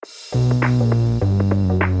Right,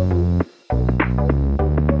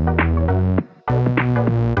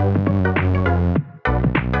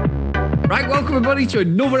 welcome everybody to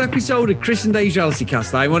another episode of Chris and Dave's Reality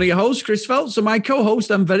Cast. I'm one of your hosts, Chris Phelps, and my co-host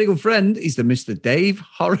and very good friend is the Mr. Dave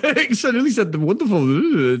Horrocks. I nearly said the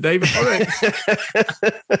wonderful Dave Horrocks.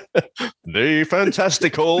 The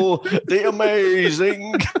fantastical, the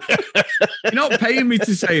amazing. You're not paying me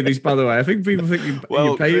to say this, by the way. I think people think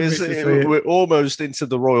you're paying me to say it. We're almost into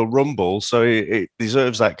the Royal Rumble, so it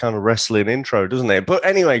deserves that kind of wrestling intro, doesn't it? But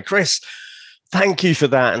anyway, Chris, thank you for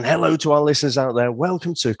that. And hello to our listeners out there.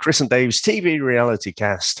 Welcome to Chris and Dave's TV Reality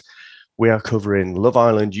Cast. We are covering Love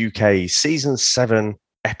Island UK Season 7,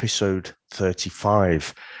 Episode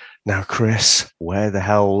 35. Now, Chris, where the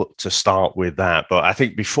hell to start with that? But I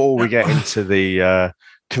think before we get into the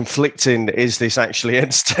conflicting, is this actually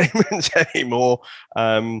entertainment anymore?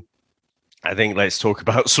 I think let's talk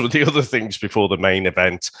about some of the other things before the main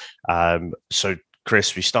event. So,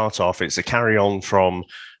 Chris, we start off. It's a carry-on from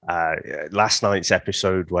last night's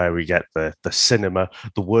episode where we get the cinema,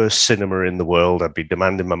 the worst cinema in the world. I'd be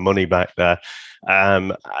demanding my money back there.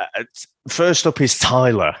 First up is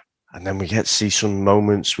Tyler. And then we get to see some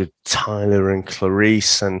moments with Tyler and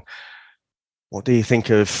Clarice. And what do you think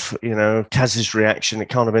of, Kaz's reaction? It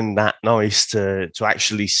can't have been that nice to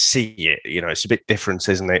actually see it. It's a bit different,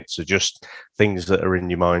 isn't it? To just things that are in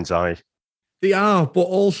your mind's eye. They are, but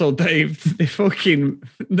also, Dave,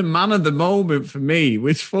 the man of the moment for me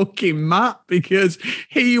was fucking Matt, because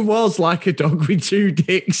he was like a dog with two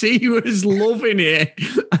dicks. He was loving it.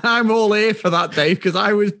 I'm all here for that, Dave, because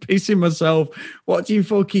I was pissing myself watching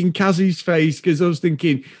fucking Kaz's face, because I was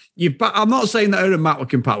thinking, I'm not saying that her and Matt were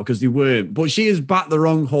compatible, because they weren't, but she has backed the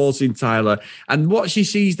wrong horse in Tyler. And what she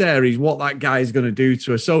sees there is what that guy is going to do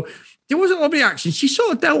to her. So there wasn't a lot of reaction. She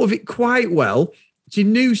sort of dealt with it quite well. She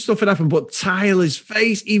knew stuff had happened, but Tyler's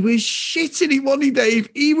face, he was shitting it, wasn't he, Dave?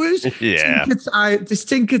 He was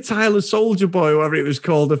Tinker Tyler Soldier Boy, whatever it was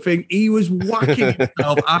called, I think. He was whacking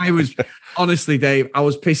himself. Honestly, Dave, I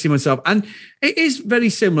was pissing myself. And it is very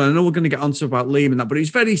similar. I know we're going to get onto about Liam and that, but it's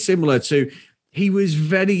very similar to, he was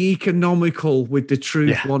very economical with the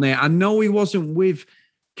truth on it. I know he wasn't with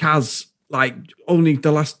Kaz like only the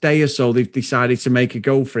last day or so they've decided to make a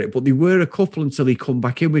go for it, but they were a couple until he come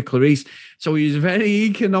back in with Clarice. So he was very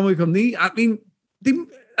economical. I mean, are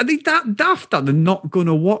they that daft that they're not going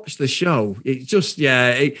to watch the show? It just,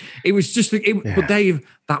 it was just, but Dave,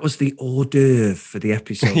 that was the hors d'oeuvre for the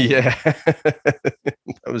episode. Yeah.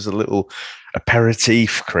 That was a little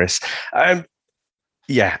aperitif, Chris.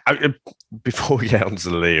 Before we get on to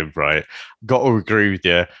Liam, right, got to agree with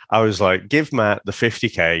you. I was like, give Matt the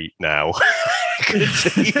 50K now.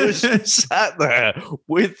 He was sat there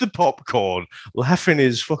with the popcorn, laughing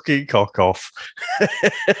his fucking cock off.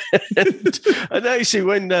 and actually,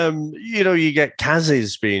 when, you get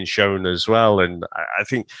Kaz's being shown as well, and I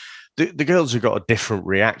think the girls have got a different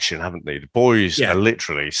reaction, haven't they? The boys are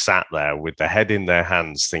literally sat there with their head in their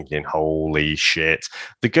hands thinking, holy shit.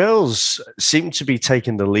 The girls seem to be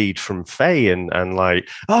taking the lead from Faye and like,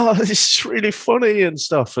 oh, this is really funny and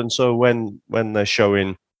stuff. And so when they're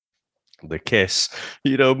showing the kiss,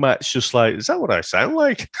 Matt's just like, is that what I sound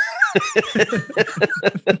like?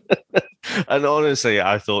 And honestly,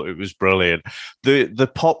 I thought it was brilliant.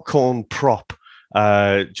 The popcorn prop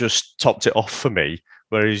just topped it off for me,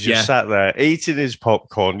 where he's just sat there eating his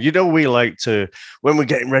popcorn. We like to, when we're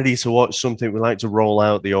getting ready to watch something, we like to roll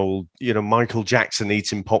out the old, Michael Jackson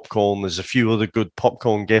eating popcorn. There's a few other good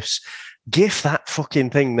popcorn gifs. GIF that fucking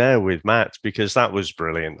thing there with Matt, because that was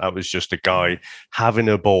brilliant. That was just a guy having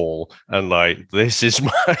a ball and like, this is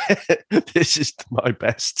my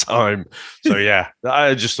best time. So yeah,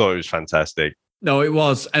 I just thought it was fantastic. No, it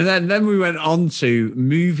was. And then we went on to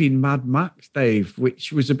Moving Mad Max, Dave,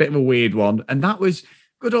 which was a bit of a weird one. And that was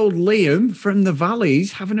good old Liam from the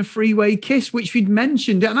Valleys having a freeway kiss, which we'd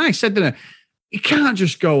mentioned. And I said to her, he can't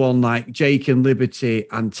just go on like Jake and Liberty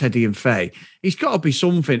and Teddy and Faye. He's got to be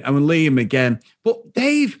something. And Liam again. But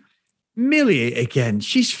Dave, Millie again,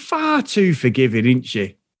 she's far too forgiving, isn't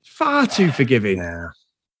she? Far too forgiving. Yeah.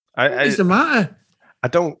 What is the matter? I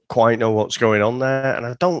don't quite know what's going on there. And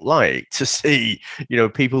I don't like to see,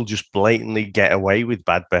 people just blatantly get away with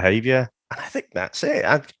bad behavior. And I think that's it.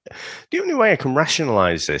 The only way I can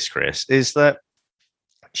rationalize this, Chris, is that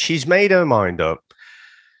she's made her mind up.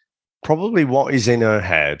 Probably what is in her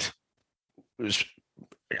head was,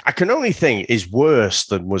 I can only think, is worse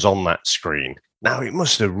than was on that screen. Now, it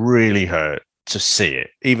must have really hurt to see it,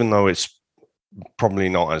 even though it's probably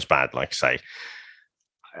not as bad, like I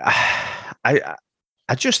say.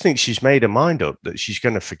 I just think she's made her mind up that she's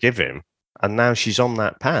going to forgive him, and now she's on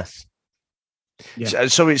that path. Yeah.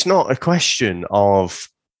 So it's not a question of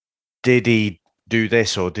did he do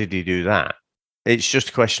this or did he do that? It's just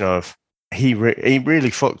a question of he really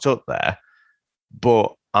fucked up there,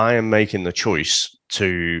 but I am making the choice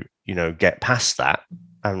to, get past that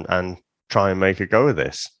and try and make a go of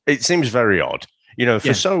this. It seems very odd,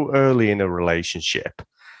 for so early in a relationship.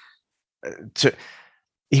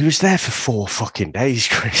 He was there for 4 fucking days,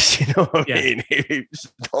 Chris. You know what I mean? It's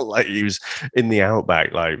not like he was in the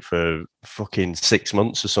outback like for fucking 6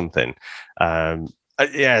 months or something. So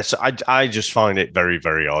I just find it very,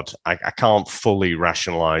 very odd. I can't fully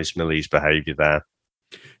rationalize Millie's behavior there.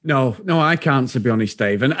 No, I can't, to be honest,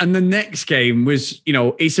 Dave. And the next game was,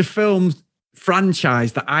 it's a film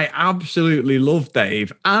franchise that I absolutely love,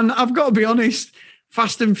 Dave. And I've got to be honest,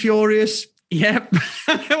 Fast and Furious. Yep. We're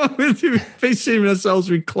pissing ourselves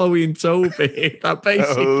with Chloe and Toby. That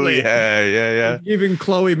basically giving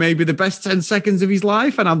Chloe maybe the best 10 seconds of his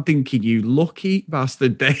life. And I'm thinking, you lucky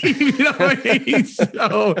bastard, Dave. You know what I mean?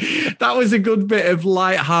 So that was a good bit of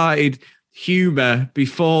light-hearted humor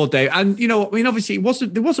before, Dave. And obviously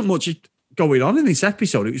there wasn't much going on in this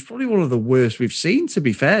episode. It was probably one of the worst we've seen, to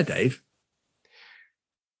be fair, Dave.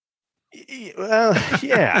 Well,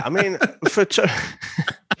 yeah. I mean, for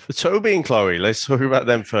Toby and Chloe, let's talk about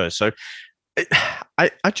them first. So I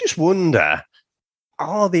just wonder,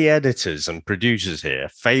 are the editors and producers here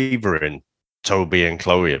favouring Toby and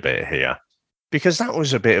Chloe a bit here? Because that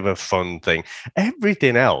was a bit of a fun thing.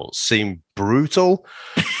 Everything else seemed brutal.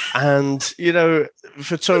 And,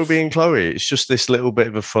 for Toby and Chloe, it's just this little bit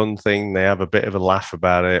of a fun thing. They have a bit of a laugh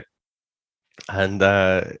about it. And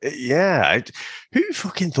who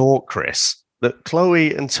fucking thought, Chris, that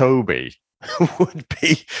Chloe and Toby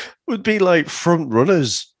would be like front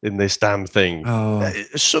runners in this damn thing?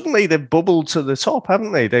 Suddenly they've bubbled to the top,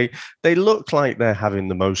 haven't they? They look like they're having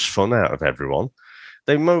the most fun out of everyone.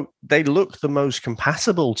 They look the most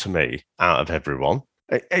compatible to me out of everyone.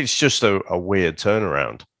 It's just a weird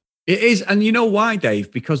turnaround. It is, and you know why,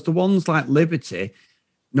 Dave? Because the ones like Liberty,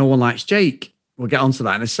 no one likes Jake. We'll get onto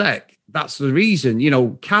that in a sec. That's the reason.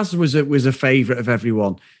 Kaz was a favourite of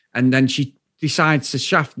everyone, and then she decides to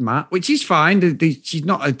shaft Matt, which is fine. She's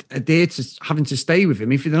not adhered to having to stay with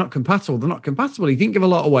him. If they're not compatible, they're not compatible. He didn't give a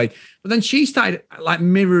lot away. But then she started like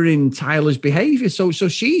mirroring Tyler's behaviour. So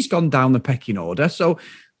she's gone down the pecking order. So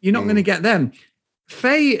you're not going to get them.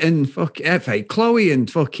 Chloe and fucking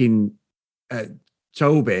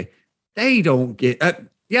Toby, they don't get...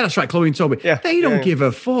 that's right, Chloe and Toby. Yeah, they don't give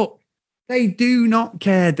a fuck. They do not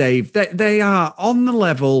care, Dave. They are on the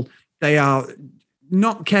level. They are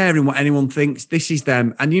not caring what anyone thinks. This is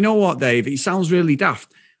them. And you know what, Dave? It sounds really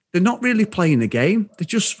daft. They're not really playing the game. They're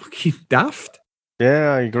just fucking daft.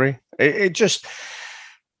 Yeah, I agree. It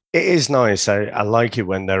is nice. I like it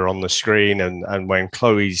when they're on the screen and when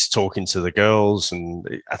Chloe's talking to the girls. And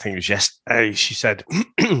I think it was yesterday, she said,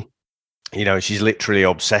 she's literally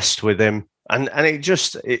obsessed with him. And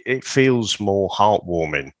it feels more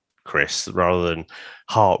heartwarming, Chris, rather than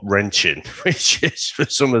heart-wrenching, which is for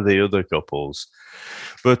some of the other couples.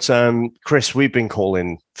 But Chris, we've been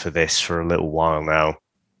calling for this for a little while now.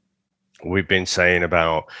 We've been saying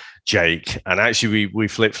about Jake, and actually we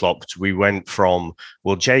flip-flopped. We went from,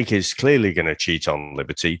 well, Jake is clearly going to cheat on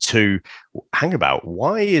Liberty, to, hang about,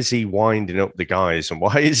 why is he winding up the guys and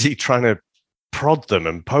why is he trying to prod them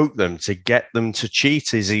and poke them to get them to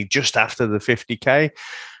cheat? Is he just after the 50K?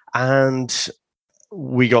 And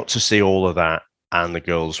we got to see all of that, and the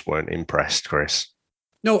girls weren't impressed, Chris.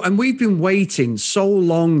 No, and we've been waiting so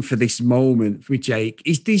long for this moment with Jake.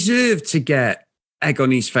 He's deserved to get egg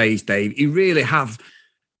on his face, Dave. He really have.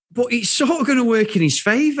 But it's sort of going to work in his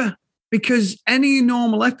favour, because any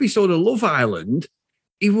normal episode of Love Island,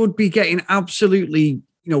 he would be getting absolutely,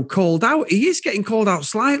 called out. He is getting called out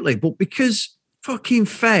slightly, but because fucking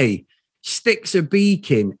Faye sticks a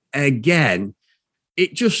beak in again,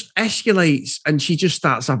 it just escalates, and she just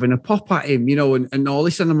starts having a pop at him, and all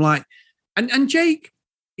this. And I'm like, and Jake,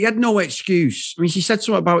 he had no excuse. I mean, she said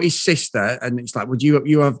something about his sister, and it's like, would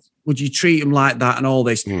you treat him like that and all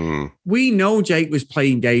this? We know Jake was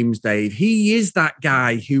playing games, Dave. He is that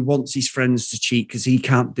guy who wants his friends to cheat because he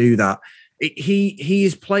can't do that. He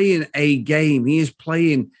is playing a game. He is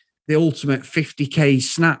playing the ultimate 50K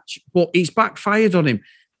snatch, but it's backfired on him.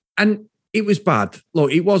 And it was bad.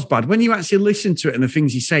 Look, it was bad. When you actually listen to it and the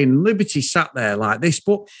things he's saying, Liberty sat there like this.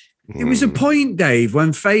 But it was a point, Dave,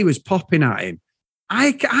 when Faye was popping at him.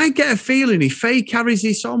 I get a feeling if Faye carries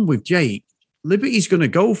this on with Jake, Liberty's going to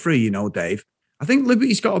go free, Dave. I think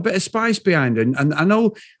Liberty's got a bit of spice behind her. And I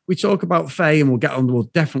know we talk about Faye, and we'll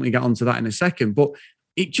definitely get onto that in a second. But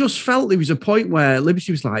it just felt there was a point where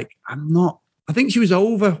Liberty was like, I I think she was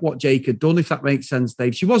over what Jake had done, if that makes sense,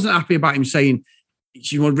 Dave. She wasn't happy about him saying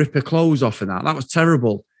she would rip her clothes off and that. That was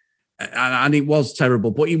terrible. And it was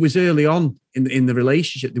terrible, but he was early on in the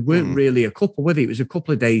relationship. They weren't really a couple, were they? It was a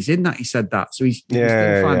couple of days in that he said that. So he was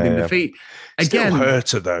still finding the feet. Again, still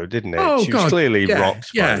hurt her though, didn't it? Oh, she was clearly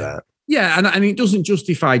rocked by that. Yeah, and it doesn't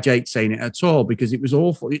justify Jake saying it at all because it was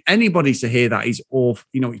awful. Anybody to hear that is awful.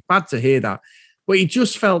 It's bad to hear that. But he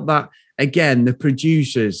just felt that, again, the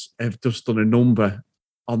producers have just done a number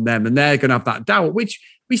on them and they're going to have that doubt, which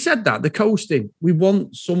we said that, the coasting. We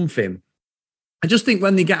want something. I just think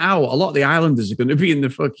when they get out, a lot of the Islanders are going to be in the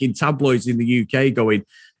fucking tabloids in the UK going,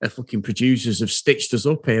 the fucking producers have stitched us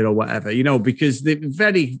up here or whatever, because they're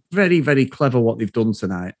very, very, very clever what they've done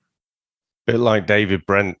tonight. Bit like David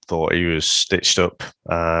Brent thought he was stitched up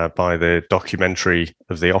by the documentary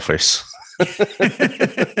of The Office.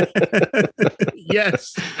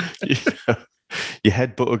 Yes. You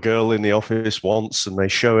headbutt a girl in the office once and they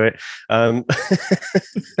show it. I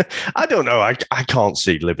don't know. I can't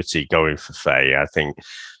see Liberty going for Faye. I think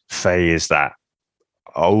Faye is that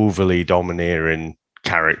overly domineering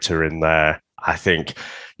character in there. I think,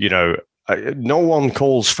 no one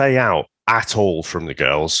calls Faye out at all from the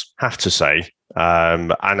girls, have to say.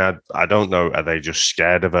 And I don't know, are they just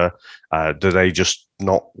scared of her? Do they just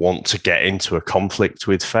not want to get into a conflict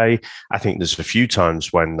with Faye? I think there's a few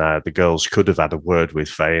times when the girls could have had a word with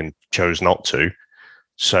Faye and chose not to.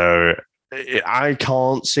 So I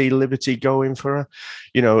can't see Liberty going for her,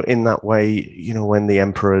 in that way, when the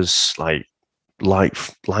Emperor's like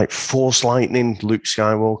Force Lightning, Luke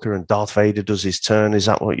Skywalker and Darth Vader does his turn. Is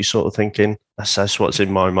that what you're sort of thinking? That's what's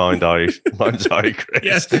in my mind's eye, Chris.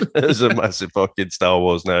 Yes. As a massive fucking Star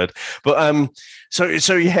Wars nerd. But so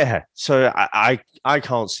I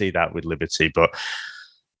can't see that with Liberty. But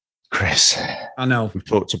Chris, I know we've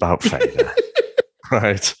talked about Vader,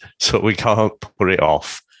 right? So we can't put it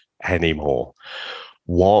off anymore.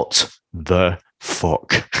 What the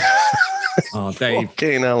fuck? Oh, Dave.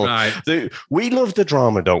 Fucking hell. Right. We love the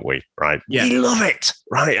drama, don't we? Right. Yeah. We love it.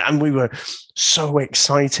 Right. And we were so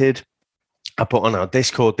excited. I put on our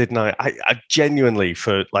Discord, didn't I? I genuinely,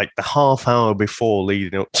 for like the half hour before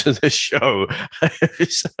leading up to the show, I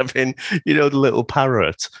was having, the little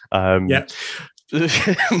parrot. My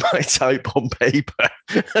type on paper.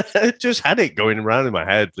 I just had it going around in my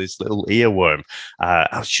head, this little earworm.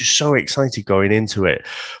 I was just so excited going into it.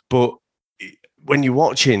 But when you're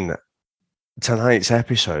watching tonight's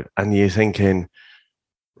episode and you're thinking,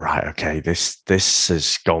 right, okay, this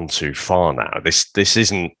has gone too far now. This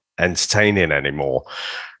isn't entertaining anymore.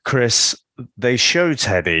 Chris, they show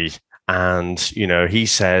Teddy and, he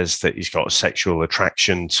says that he's got a sexual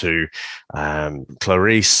attraction to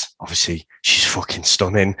Clarice. Obviously, she's fucking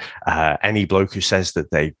stunning. Any bloke who says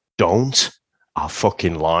that they don't are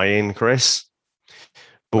fucking lying, Chris.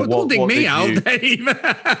 But don't dig me out, Dave.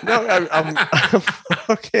 No, I'm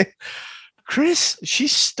okay. Chris,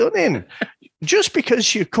 she's stunning. Just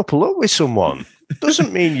because you couple up with someone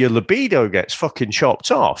doesn't mean your libido gets fucking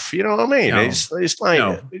chopped off. You know what I mean? No. It's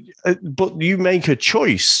like, but you make a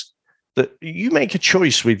choice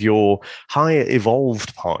with your higher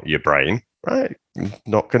evolved part of your brain, right?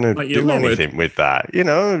 Not going to do anything with that.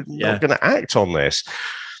 Not going to act on this.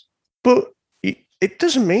 But it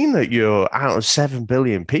doesn't mean that you're out of 7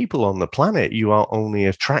 billion people on the planet, you are only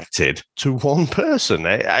attracted to one person.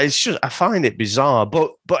 It's just, I find it bizarre.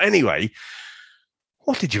 But anyway,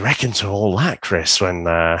 what did you reckon to all that, Chris? When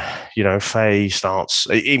Faye starts,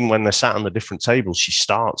 even when they're sat on the different tables, she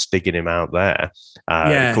starts digging him out there.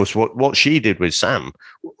 Of course, what she did with Sam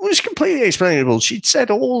was completely explainable. She'd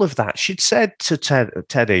said all of that. She'd said to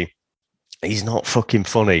Teddy, he's not fucking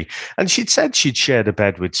funny. And she'd said she'd shared a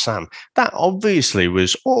bed with Sam. That obviously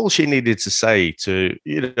was all she needed to say to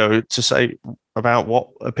say about what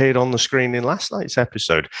appeared on the screen in last night's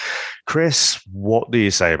episode. Chris, what do you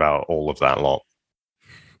say about all of that lot?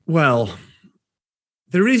 Well,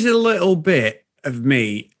 there is a little bit of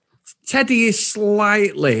me. Teddy is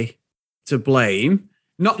slightly to blame.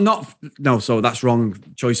 So that's wrong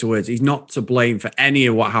choice of words. He's not to blame for any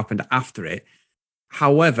of what happened after it.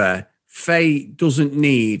 However, Faye doesn't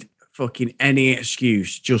need fucking any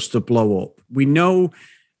excuse just to blow up. We know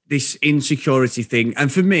this insecurity thing.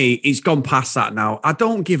 And for me, it's gone past that now. I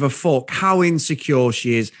don't give a fuck how insecure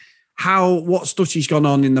she is, what stuff she's gone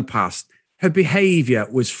on in the past. Her behavior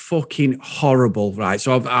was fucking horrible, right?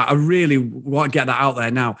 So I really want to get that out there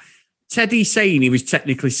now. Teddy saying he was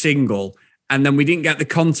technically single, and then we didn't get the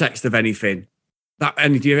context of anything.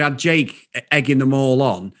 And you had Jake egging them all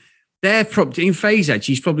on. They're probably in Faye's head.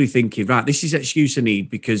 She's probably thinking, right, this is excuse I need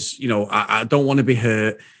because I don't want to be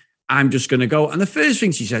hurt. I'm just going to go. And the first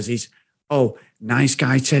thing she says is, oh, nice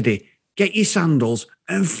guy, Teddy, get your sandals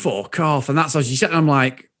and fuck off. And that's how she said, and I'm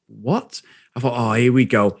like, what? I thought, oh, here we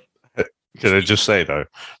go. Can I just say, though,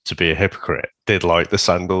 to be a hypocrite, did like the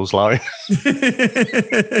sandals line.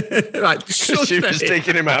 Right, She was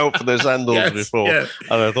taking him out for the sandals before. Yeah.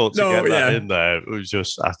 And I thought to get that in there, it was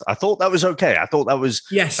just, I thought that was okay. I thought that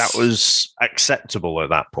was acceptable at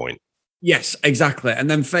that point. Yes, exactly. And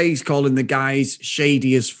then Faye's calling the guys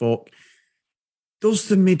shady as fuck. Does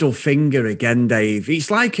the middle finger again, Dave.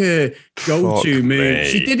 It's like a go-to move.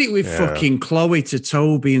 She did it with fucking Chloe to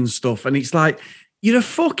Toby and stuff. And it's like, you're a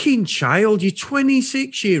fucking child. You're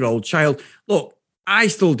 26-year-old child. Look, I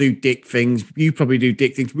still do dick things. You probably do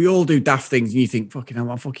dick things. We all do daft things. And you think, fucking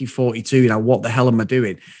hell, I'm fucking 42 now. What the hell am I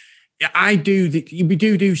doing? I do. We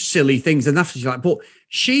do silly things. And that's like, but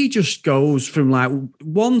she just goes from like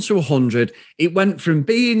 1 to 100. It went from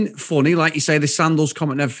being funny, like you say, the sandals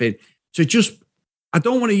comment and everything, to just, I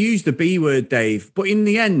don't want to use the B word, Dave, but in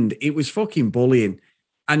the end, it was fucking bullying.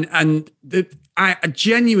 And I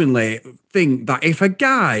genuinely think that if a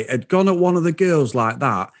guy had gone at one of the girls like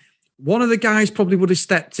that, one of the guys probably would have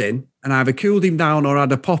stepped in and either cooled him down or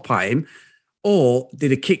had a pop at him, or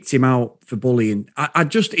they'd have kicked him out for bullying.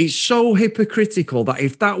 It's so hypocritical that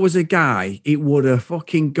if that was a guy, it would have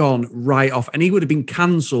fucking gone right off and he would have been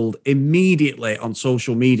cancelled immediately on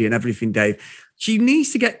social media and everything, Dave. She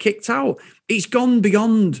needs to get kicked out. It's gone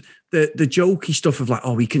beyond the jokey stuff of like,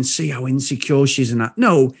 oh, we can see how insecure she is and that.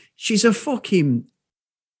 No, she's a fucking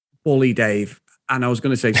bully, Dave. And I was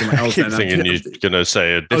going to say something else. I keep thinking you're going to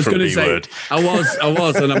say a different word. I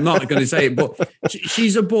was, and I'm not going to say it. But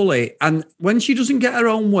she's a bully. And when she doesn't get her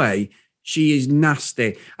own way, she is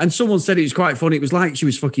nasty. And someone said it was quite funny. It was like she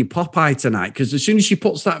was fucking Popeye tonight, because as soon as she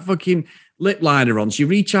puts that fucking lip liner on, she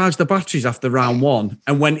recharged the batteries after round 1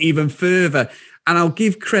 and went even further. And I'll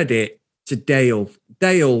give credit to Dale.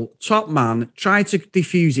 Dale, top man, tried to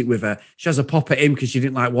diffuse it with her. She has a pop at him because she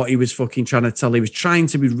didn't like what he was fucking trying to tell. He was trying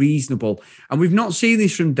to be reasonable. And we've not seen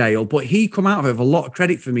this from Dale, but he come out of it with a lot of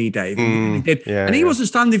credit for me, Dave. He did. Yeah, and he wasn't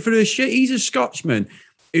standing for her shit. He's a Scotsman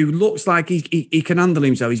who looks like he can handle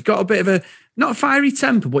himself. He's got a bit of a, not a fiery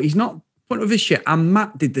temper, but he's not putting up his shit. And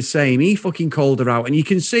Matt did the same. He fucking called her out. And you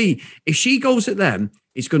can see, if she goes at them,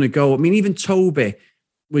 it's going to go. I mean, even Toby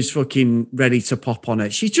was fucking ready to pop on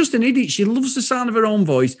it. She's just an idiot. She loves the sound of her own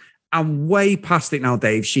voice. I'm way past it now,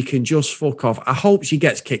 Dave. She can just fuck off. I hope she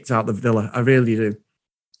gets kicked out of the villa. I really do.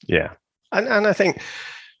 Yeah. And I think,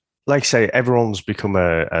 like I say, everyone's become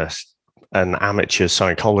an amateur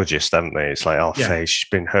psychologist, haven't they? It's like, oh, yeah. Faye, she's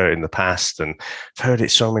been hurt in the past. And I've heard it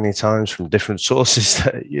so many times from different sources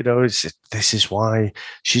that, you know, this is why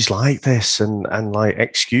she's like this and like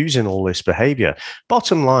excusing all this behavior.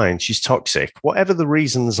 Bottom line, she's toxic. Whatever the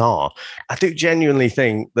reasons are, I do genuinely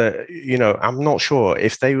think that, you know, I'm not sure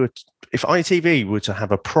if ITV were to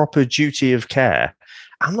have a proper duty of care,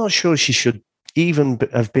 I'm not sure she should even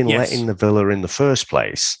have been let in the villa in the first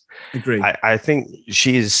place. Agree. I think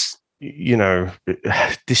she is, you know,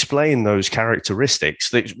 displaying those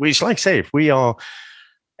characteristics, which, like I say, if we are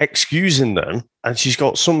excusing them and she's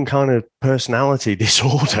got some kind of personality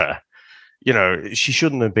disorder, you know, she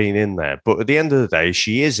shouldn't have been in there. But at the end of the day,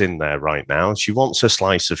 she is in there right now. She wants a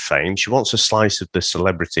slice of fame. She wants a slice of the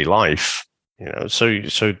celebrity life, you know, so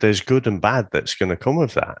there's good and bad that's going to come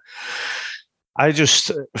of that. I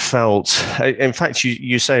just felt, in fact,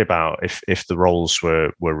 you say about if the roles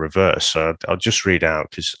were reversed. So I'll just read out,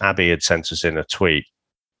 because Abby had sent us in a tweet,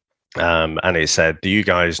 and it said, do you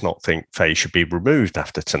guys not think Faye should be removed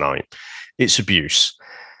after tonight? It's abuse.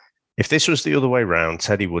 If this was the other way round,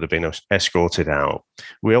 Teddy would have been escorted out.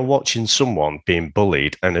 We are watching someone being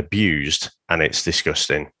bullied and abused, and it's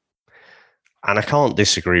disgusting. And I can't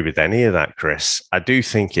disagree with any of that, Chris. I do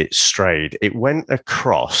think it strayed. It went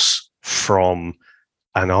across from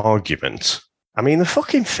an argument. I mean, the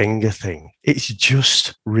fucking finger thing, it's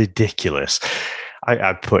just ridiculous.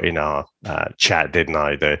 I put in our chat, didn't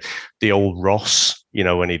I? The old Ross, you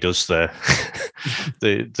know, when he does the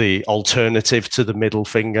the alternative to the middle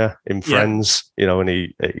finger in Friends, you know, when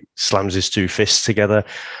he slams his two fists together.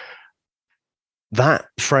 That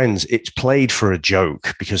Friends, it's played for a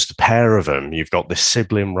joke because the pair of them, you've got this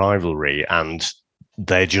sibling rivalry and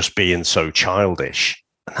they're just being so childish.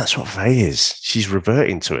 And that's what Faye is. She's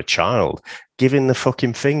reverting to a child, giving the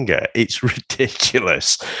fucking finger. It's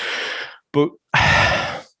ridiculous. But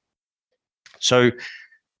so,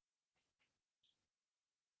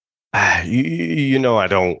 you know, I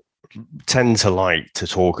don't tend to like to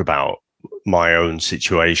talk about my own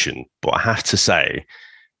situation, but I have to say,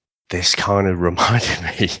 this kind of reminded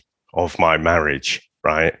me of my marriage,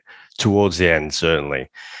 right? Towards the end, certainly.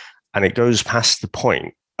 And it goes past the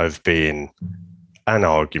point of being an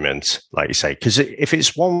argument, like you say, because if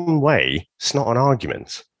it's one way, it's not an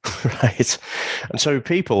argument, right? And so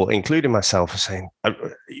people, including myself, are saying,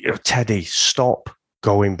 Teddy, stop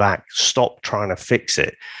going back, stop trying to fix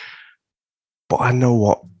it. But I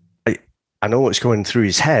know what's going through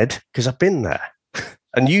his head because I've been there.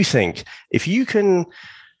 And you think if you can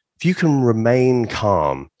remain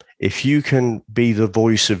calm, if you can be the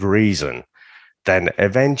voice of reason, then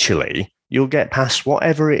eventually you'll get past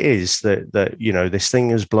whatever it is that this thing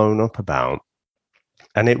has blown up about,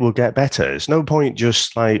 and it will get better. There's no point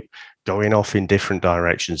just like going off in different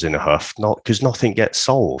directions in a huff, because nothing gets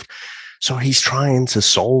solved. So he's trying to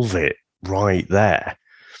solve it right there.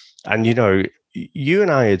 And, you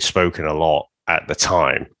and I had spoken a lot at the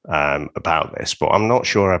time about this, but I'm not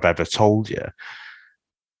sure I've ever told you.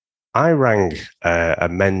 I rang a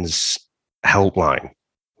men's helpline,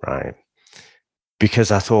 right?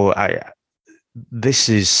 Because I thought this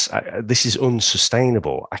is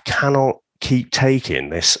unsustainable. I cannot keep taking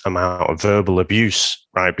this amount of verbal abuse,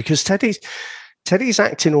 right? Because Teddy's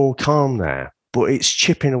acting all calm there, but it's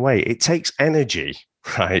chipping away. It takes energy,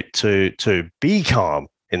 right, to be calm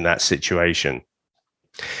in that situation.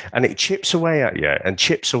 And it chips away at you and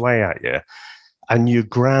chips away at you, and you're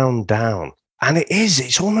ground down. And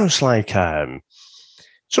it's almost like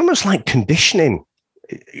conditioning,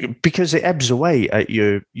 because it ebbs away at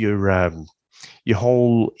your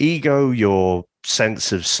whole ego, your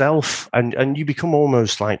sense of self, and you become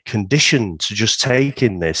almost like conditioned to just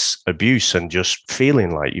taking this abuse and just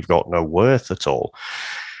feeling like you've got no worth at all.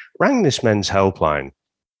 Rang this men's helpline.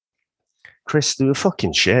 Chris, they were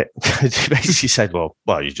fucking shit. They basically said,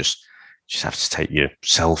 well, you just have to take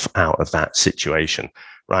yourself out of that situation.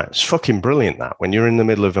 Right, it's fucking brilliant that when you're in the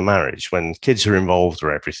middle of a marriage, when kids are involved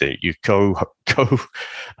or everything, you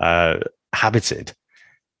habited.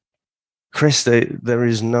 Chris, there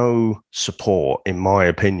is no support, in my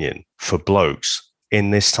opinion, for blokes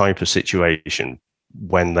in this type of situation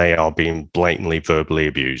when they are being blatantly verbally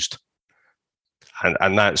abused.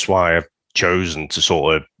 And that's why I've chosen to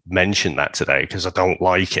sort of mention that today, because I don't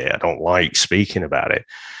like it. I don't like speaking about it.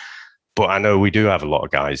 But I know we do have a lot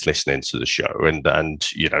of guys listening to the show, and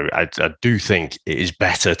I do think it is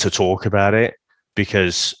better to talk about it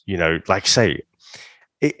because, like I say,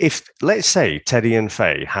 if let's say Teddy and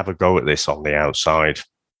Faye have a go at this on the outside,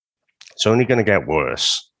 it's only going to get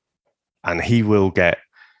worse, and he will get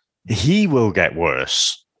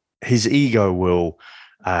worse. His ego will.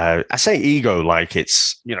 I say ego like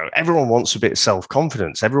it's, everyone wants a bit of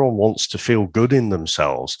self-confidence. Everyone wants to feel good in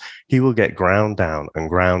themselves. He will get ground down and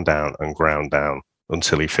ground down and ground down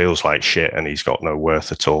until he feels like shit and he's got no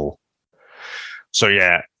worth at all. So,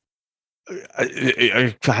 yeah,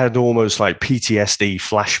 I had almost like PTSD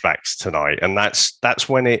flashbacks tonight. And that's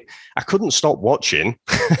when I couldn't stop watching,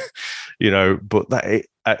 but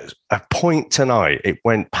at a point tonight, it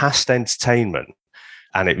went past entertainment.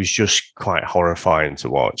 And it was just quite horrifying to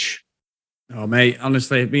watch. Oh, mate,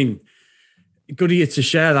 honestly, I mean, good of you to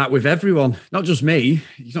share that with everyone, not just me.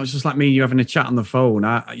 It's not just like me and you having a chat on the phone.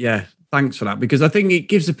 Thanks for that, because I think it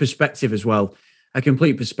gives a perspective as well, a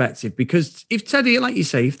complete perspective. Because if Teddy, like you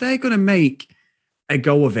say, if they're going to make a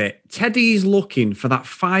go of it, Teddy is looking for that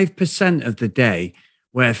 5% of the day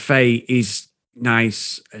where Faye is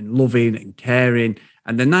nice and loving and caring.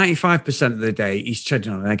 And the 95% of the day, he's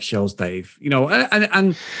treading on eggshells, Dave.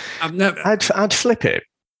 And I've never. I'd flip it.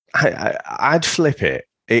 I'd flip it.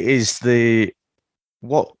 It is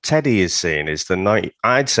what Teddy is seeing is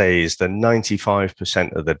I'd say is the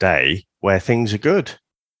 95% of the day where things are good.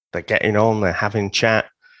 They're getting on, they're having chat.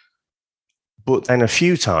 But then a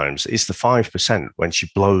few times it's the 5% when she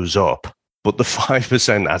blows up. But the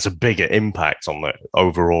 5% has a bigger impact on the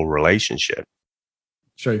overall relationship.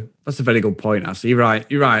 True. That's a very good point, actually. You're right.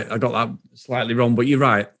 I got that slightly wrong, but you're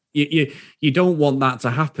right. You don't want that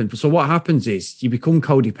to happen. So what happens is you become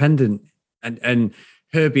codependent, and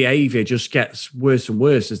her behavior just gets worse and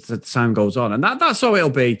worse as the time goes on. And that's how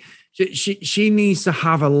it'll be. She needs to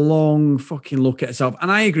have a long fucking look at herself.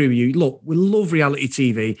 And I agree with you. Look, we love reality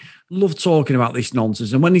TV, love talking about this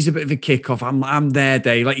nonsense. And when there's a bit of a kickoff, I'm there,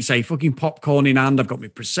 Dave. Like you say, fucking popcorn in hand. I've got my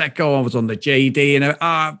Prosecco. I was on the JD and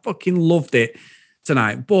I fucking loved it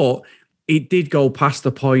tonight. But it did go past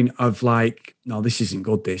the point of like, no, this isn't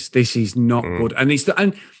good. This is not good. And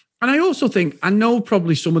and I also think, I know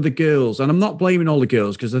probably some of the girls, and I'm not blaming all the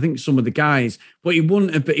girls because I think some of the guys, but it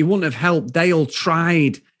wouldn't have helped. Dale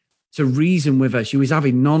tried to reason with her. She was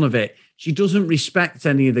having none of it. She doesn't respect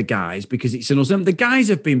any of the guys because it's an us. The guys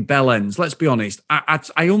have been bellends, let's be honest.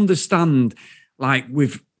 I understand, like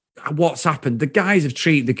with what's happened. The guys have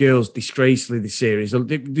treated the girls disgracefully this series.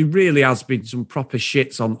 There really has been some proper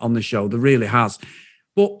shits on the show. There really has.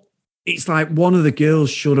 But it's like one of the girls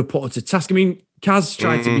should have put her to task. I mean, Kaz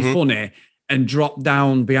tried to be funny and drop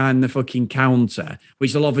down behind the fucking counter,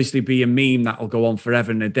 which will obviously be a meme that'll go on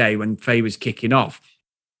forever and a day when Faye was kicking off.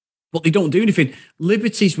 But they don't do anything.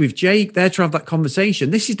 Liberty's with Jake, there to have that conversation.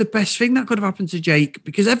 This is the best thing that could have happened to Jake,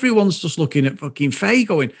 because everyone's just looking at fucking Faye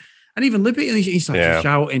going, and even Liberty, he's like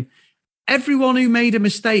shouting. Everyone who made a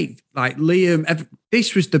mistake, like Liam,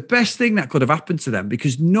 this was the best thing that could have happened to them,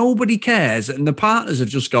 because nobody cares. And the partners have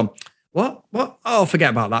just gone, what? Oh, forget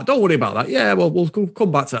about that. Don't worry about that. Yeah, well, we'll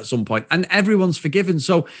come back to that at some point. And everyone's forgiven.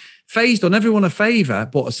 So Faye's done everyone a favour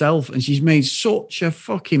but herself. And she's made such a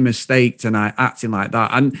fucking mistake tonight, acting like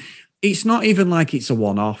that. And it's not even like it's a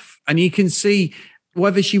one-off. And you can see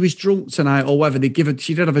whether she was drunk tonight or whether they give her,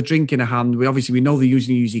 she did have a drink in her hand. We know they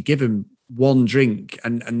usually give him one drink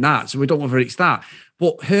and that. So we don't know whether it's that.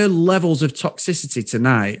 But her levels of toxicity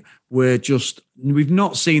tonight were just, we've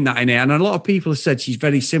not seen that in her. And a lot of people have said she's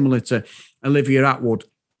very similar to Olivia Atwood,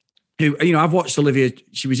 who, I've watched Olivia.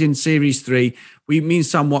 She was in series 3. Me and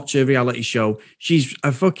Sam watch her reality show. She's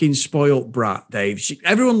a fucking spoilt brat, Dave.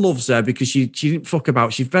 Everyone loves her because she didn't fuck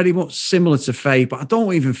about. She's very much similar to Faye, but I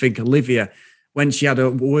don't even think Olivia, when she had her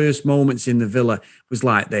worst moments in the villa, was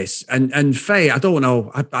like this. And Faye, I don't know.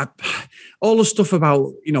 All the stuff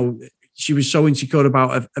about, she was so insecure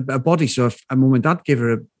about her body, so if her mum and dad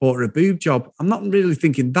bought her a boob job. I'm not really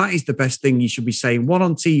thinking that is the best thing you should be saying, one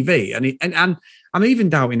on TV. And I'm even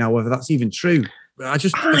doubting now whether that's even true.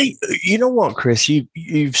 You know what, Chris?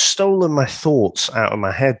 You've stolen my thoughts out of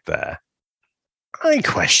my head there. I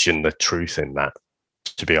question the truth in that,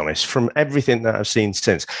 to be honest, from everything that I've seen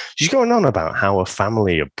since. She's going on about how her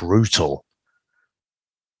family are brutal,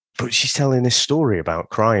 but she's telling this story about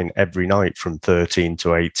crying every night from 13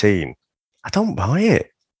 to 18. I don't buy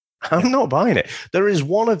it. I'm not buying it. There is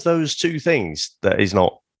one of those two things that is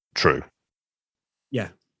not true. Yeah,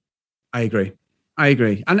 I agree.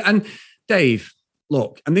 And Dave,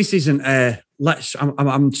 look, and this isn't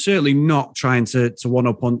I'm certainly not trying to one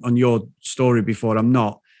up on your story before. I'm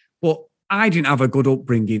not, but I didn't have a good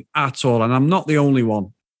upbringing at all. And I'm not the only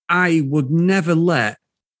one. I would never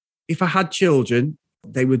if I had children,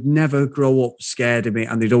 they would never grow up scared of me,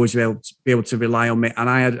 and they'd always be able to rely on me. And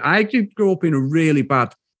I did grow up in a really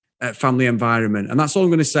bad family environment. And that's all I'm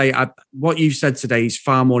going to say. What you've said today is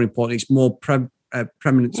far more important. It's more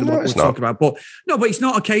preeminent to what we're talking about. But it's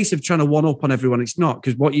not a case of trying to one up on everyone. It's not,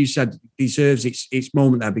 because what you said deserves its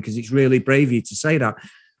moment there, because it's really brave of you to say that.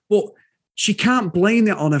 But she can't blame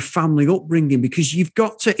it on her family upbringing, because you've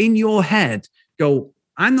got to, in your head, go,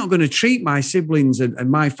 I'm not going to treat my siblings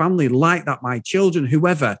and my family like that, my children,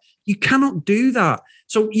 whoever. You cannot do that.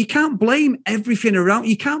 So you can't blame everything around.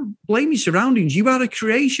 You can't blame your surroundings. You are a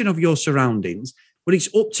creation of your surroundings, but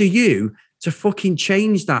it's up to you to fucking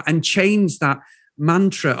change that, and change that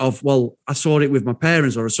mantra of, well, I saw it with my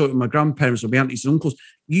parents, or I saw it with my grandparents or my aunties and uncles.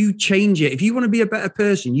 You change it. If you want to be a better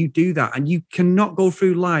person, you do that. And you cannot go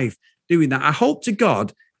through life doing that. I hope to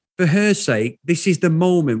God, for her sake, this is the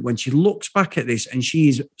moment when she looks back at this and she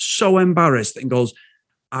is so embarrassed and goes,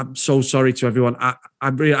 I'm so sorry to everyone.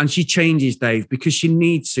 And she changes, Dave, because she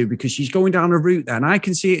needs to, because she's going down a route there. And I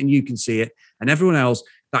can see it and you can see it. And everyone else,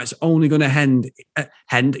 that's only going to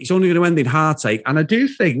it's only going to end in heartache. And I do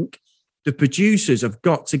think the producers have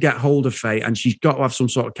got to get hold of Faye, and she's got to have some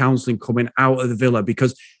sort of counselling coming out of the villa,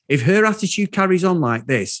 because if her attitude carries on like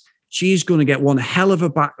this, she's going to get one hell of a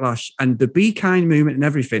backlash. And the Be Kind movement and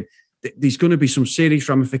everything, there's going to be some serious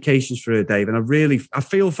ramifications for her, Dave. And I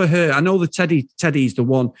feel for her. I know that Teddy's the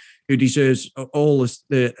one who deserves all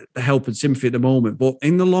the help and sympathy at the moment. But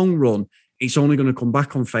in the long run, it's only going to come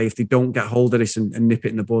back on Faye if they don't get hold of this and nip it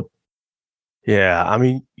in the bud. Yeah, I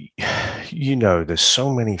mean, there's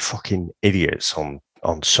so many fucking idiots on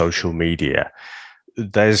social media.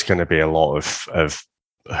 There's going to be a lot of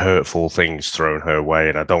hurtful things thrown her way,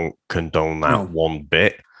 and I don't condone that one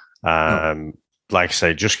bit. Like I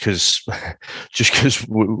say, just because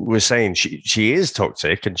we're saying she is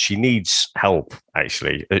toxic and she needs help,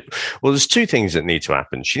 actually. Well, there's two things that need to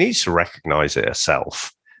happen. She needs to recognize it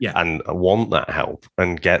herself, and want that help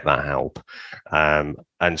and get that help,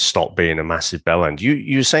 and stop being a massive bellend.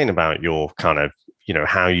 You were saying about your kind of,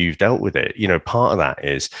 how you've dealt with it. Part of that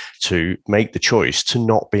is to make the choice to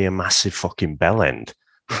not be a massive fucking bellend.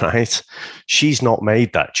 Right? She's not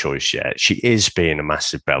made that choice yet. She is being a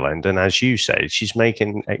massive bellend. And as you say, she's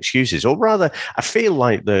making excuses. Or rather, I feel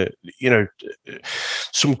like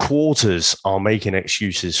some quarters are making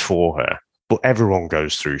excuses for her. But everyone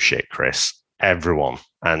goes through shit, Chris. Everyone.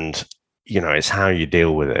 And it's how you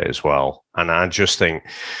deal with it as well. And I just think,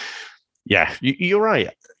 yeah, you're right,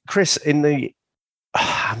 Chris.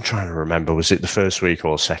 I'm trying to remember, was it the first week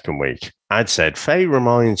or second week? I'd said Faye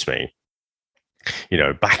reminds me,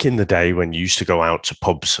 back in the day when you used to go out to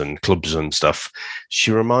pubs and clubs and stuff.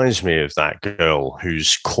 She reminds me of that girl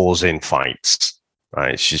who's causing fights,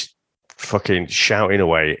 right? She's fucking shouting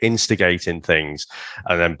away, instigating things,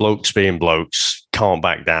 and then blokes being blokes can't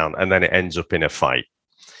back down, and then it ends up in a fight.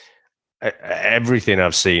 Everything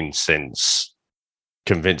I've seen since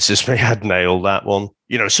convinces me I'd nailed that one.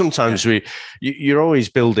 Sometimes you're always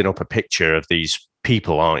building up a picture of these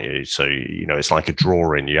people, aren't you? So, it's like a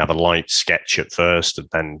drawing. You have a light sketch at first, and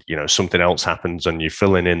then, something else happens and you're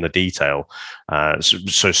filling in the detail.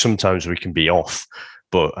 So sometimes we can be off.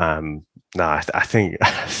 But no, I think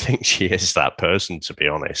she is that person, to be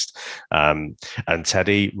honest. And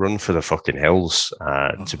Teddy, run for the fucking hills,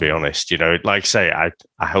 to be honest. Like I say,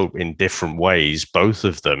 I hope in different ways both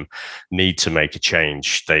of them need to make a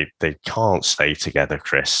change. They can't stay together,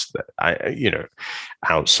 Chris.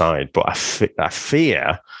 Outside. But I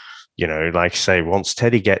fear, like I say, once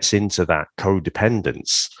Teddy gets into that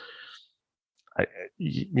codependence,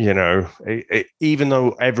 even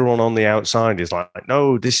though everyone on the outside is like,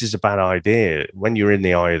 no, this is a bad idea. When you're in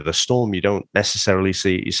the eye of the storm, you don't necessarily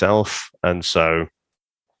see it yourself. And so,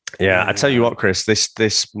 yeah, I tell you what, Chris,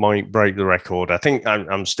 this might break the record. I think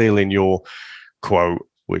I'm stealing your quote,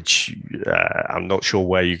 which I'm not sure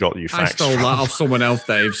where you got your facts from. I stole that off someone else,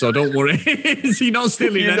 Dave, so don't worry. Is he not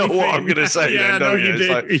stealing anything? You know what I'm going to say. Yeah, no,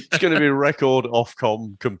 it's going to be a record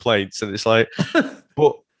Ofcom complaints. And it's like,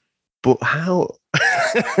 but how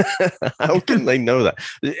can they know that?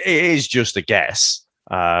 It is just a guess.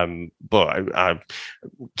 But I'm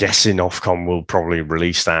guessing Ofcom will probably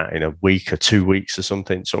release that in a week or 2 weeks or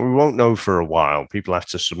something. So we won't know for a while. People have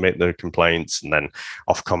to submit their complaints, and then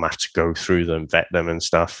Ofcom have to go through them, vet them and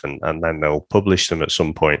stuff, and then they'll publish them at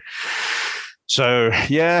some point. So,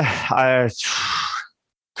 yeah,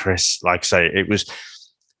 Chris, like I say, it was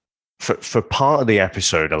for part of the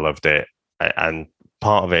episode, I loved it. And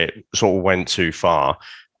part of it sort of went too far.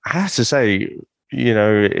 I have to say,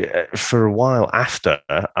 for a while after,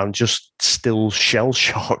 I'm just still shell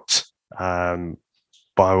shocked by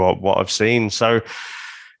what I've seen. So,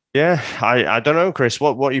 yeah, I don't know, Chris.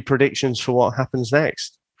 What are your predictions for what happens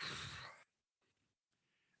next?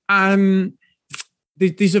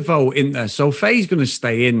 There's a vote in there, so Faye's going to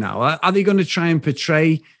stay in now. Are they going to try and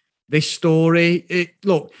portray this story?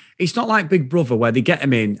 Look, it's not like Big Brother where they get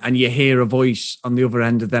them in and you hear a voice on the other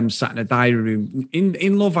end of them sat in a diary room.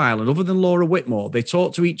 In Love Island, other than Laura Whitmore, they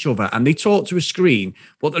talk to each other and they talk to a screen,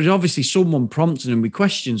 but there's obviously someone prompting them with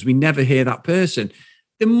questions. We never hear that person.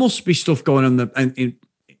 There must be stuff going on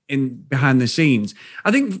in behind the scenes.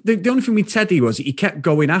 I think the only thing with Teddy was he kept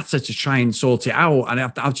going at her to try and sort it out, and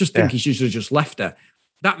I just think he should have just left her.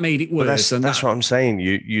 That made it worse. That's what I'm saying.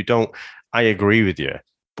 You don't. I agree with you.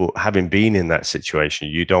 But having been in that situation,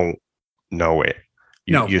 you don't know it.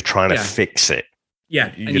 You're trying to fix it.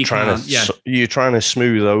 Yeah, you're trying to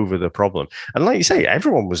smooth over the problem. And like you say,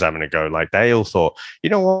 everyone was having a go. Like Dale thought, you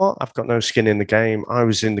know what? I've got no skin in the game. I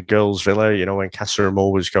was in the girls' villa, when Casa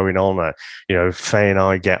Amor was going on. Faye and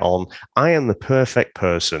I get on. I am the perfect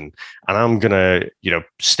person, and I'm gonna,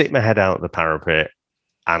 stick my head out the parapet,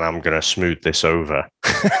 and I'm gonna smooth this over.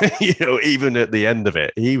 Even at the end of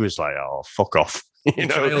it, he was like, "Oh, fuck off."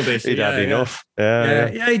 He'd had enough.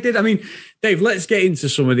 Yeah, he did. I mean, Dave, let's get into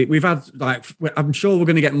some of it. We've had, I'm sure we're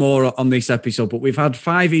going to get more on this episode, but we've had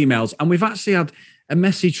 5 emails, and we've actually had a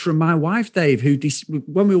message from my wife, Dave, who,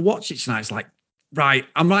 when we watched it tonight, it's like, right,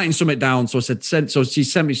 I'm writing something down. So I said, so she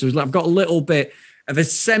sent me, so I've got a little bit of a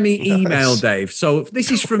semi-email, nice. Dave. So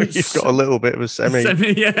this is from... You've got a little bit of a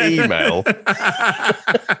semi-email.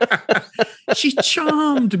 She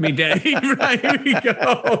charmed me, Dave. Right, here we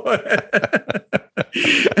go.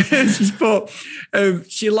 She's put,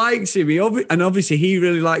 she likes him, and obviously he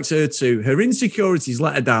really likes her too. Her insecurities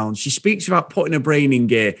let her down. She speaks about putting her brain in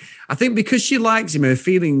gear. I think because she likes him, her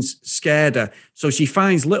feelings scared her. So she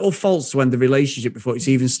finds little faults to end the relationship before it's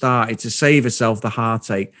even started to save herself the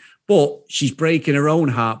heartache. But she's breaking her own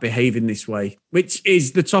heart behaving this way, which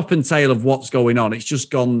is the top and tail of what's going on. It's just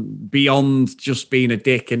gone beyond just being a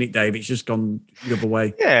dick, isn't it, Dave? It's just gone the other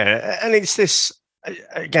way. Yeah, and it's this,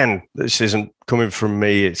 again, this isn't coming from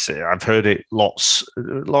me. I've heard it lots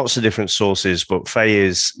of different sources, but Faye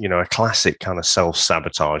is, a classic kind of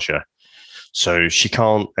self-sabotager. So she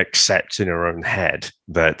can't accept in her own head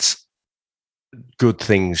that good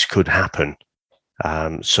things could happen.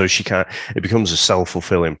 So she can't. It becomes a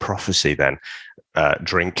self-fulfilling prophecy then.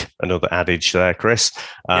 Drink, another adage there, Chris.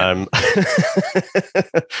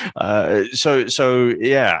 So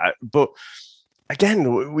yeah, but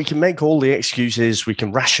again, we can make all the excuses, we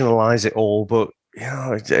can rationalize it all, but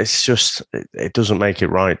it's just it doesn't make it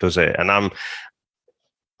right, does it? And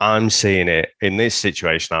I'm seeing it in this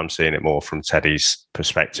situation. I'm seeing it more from Teddy's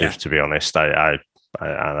perspective, to be honest.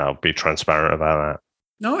 I'll be transparent about that.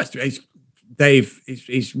 No, it's Dave.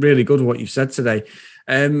 It's really good what you've said today.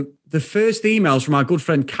 The first email's from our good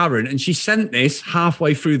friend Karen, and she sent this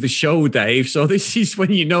halfway through the show, Dave. So this is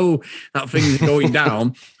when you know that things are going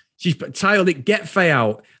down. She's titled it, "Get Faye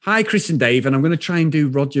Out." Hi, Chris and Dave, and I'm going to try and do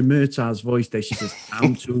Roger Murtaugh's voice there. She says,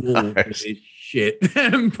 "I'm too old for this shit."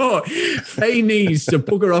 But Faye needs to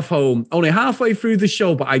bugger off home. Only halfway through the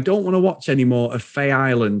show, but I don't want to watch any more of Faye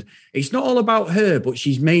Island. It's not all about her, but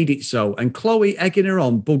she's made it so. And Chloe egging her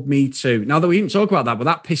on bugged me too. Now, that we didn't talk about that, but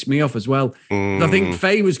that pissed me off as well. I think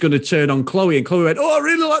Faye was going to turn on Chloe, and Chloe went, "Oh, I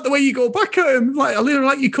really like the way you go back at him. Like, I really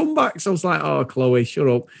like your comeback." So I was like, "Oh, Chloe, shut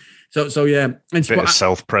up." So yeah. And bit of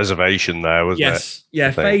self-preservation there, wasn't it? Yes.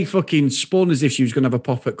 Yeah, Faye fucking spun as if she was going to have a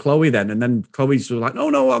pop at Chloe then. And then Chloe's sort of like,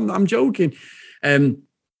 no, I'm joking. But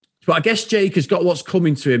I guess Jake has got what's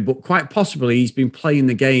coming to him, but quite possibly he's been playing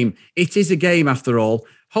the game. It is a game after all.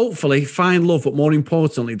 Hopefully, find love, but more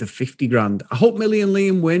importantly, the 50 grand. I hope Millie and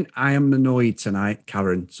Liam win. I am annoyed tonight,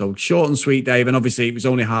 Karen. So short and sweet, Dave. And obviously, it was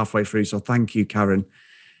only halfway through. So thank you, Karen.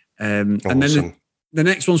 Awesome. And then the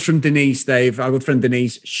next one's from Denise, Dave, our good friend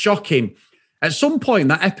Denise. Shocking. At some point,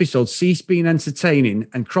 that episode ceased being entertaining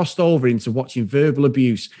and crossed over into watching verbal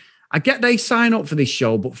abuse. I get they sign up for this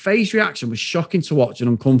show, but Faye's reaction was shocking to watch and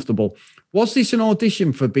uncomfortable. Was this an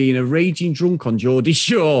audition for being a raging drunk on Geordie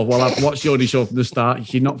Shore? Well, I've watched Geordie Shore from the start.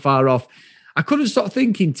 She's not far off. I couldn't stop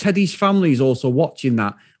thinking Teddy's family is also watching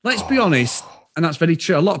that. Let's be honest. And that's very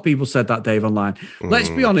true. A lot of people said that, Dave, online. Let's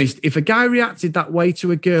be honest. If a guy reacted that way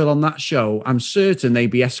to a girl on that show, I'm certain they'd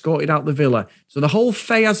be escorted out the villa. So the whole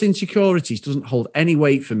Faye has insecurities doesn't hold any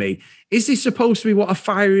weight for me. Is this supposed to be what a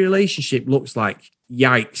fiery relationship looks like?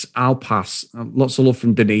 Yikes, I'll pass. Lots of love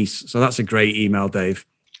from Denise. So that's a great email, Dave.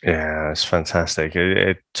 Yeah, it's fantastic.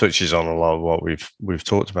 It touches on a lot of what we've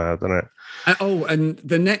talked about, doesn't it? And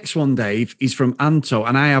the next one, Dave, is from Anto,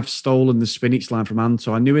 and I have stolen the spinach line from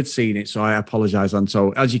Anto. I knew I'd seen it, so I apologise,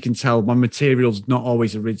 Anto. As you can tell, my material's not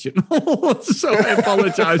always original, so I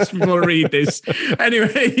apologise before I read this.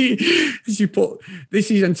 Anyway, this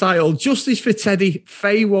is entitled "Justice for Teddy.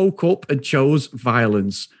 Faye woke up and chose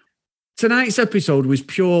violence." Tonight's episode was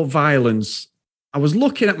pure violence. I was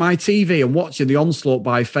looking at my TV and watching the onslaught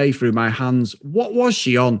by Faye through my hands. What was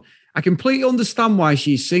she on? I completely understand why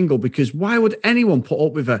she's single, because why would anyone put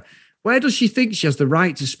up with her? Where does she think she has the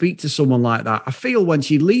right to speak to someone like that? I feel when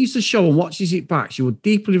she leaves the show and watches it back, she will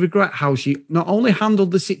deeply regret how she not only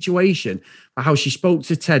handled the situation, but how she spoke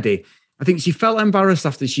to Teddy. I think she felt embarrassed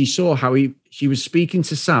after she saw how she was speaking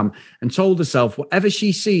to Sam and told herself whatever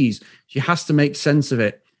she sees, she has to make sense of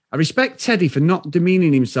it. I respect Teddy for not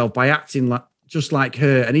demeaning himself by acting just like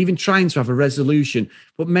her and even trying to have a resolution.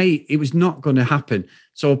 But mate, it was not going to happen.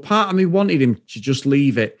 So a part of me wanted him to just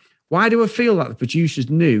leave it. Why do I feel that the producers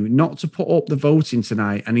knew not to put up the voting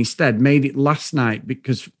tonight and instead made it last night?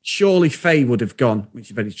 Because surely Faye would have gone, which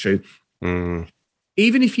is very true.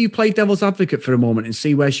 Even if you play devil's advocate for a moment and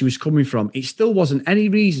see where she was coming from, it still wasn't any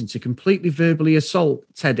reason to completely verbally assault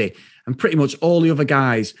Teddy and pretty much all the other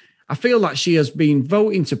guys. I feel like she has been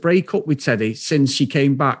voting to break up with Teddy since she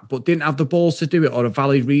came back, but didn't have the balls to do it or a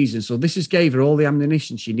valid reason. So this has gave her all the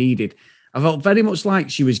ammunition she needed. I felt very much like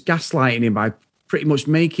she was gaslighting him by pretty much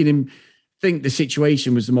making him think the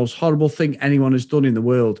situation was the most horrible thing anyone has done in the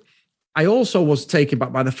world. I also was taken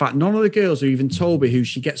back by the fact none of the girls, or even Toby, who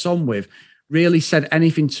she gets on with, really said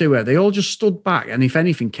anything to her. They all just stood back and, if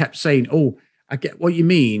anything, kept saying, "Oh, I get what you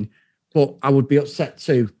mean, but I would be upset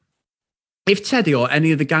too." If Teddy or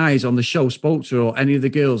any of the guys on the show spoke to her or any of the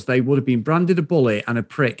girls, they would have been branded a bully and a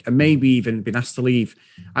prick and maybe even been asked to leave.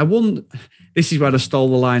 I wonder, this is where I stole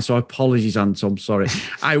the line, so apologies, Anton, sorry.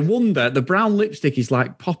 I wonder, the brown lipstick is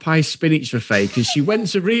like Popeye's spinach for Faye because she went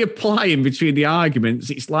to reapply in between the arguments.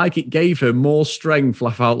 It's like it gave her more strength,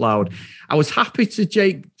 laugh out loud. I was happy to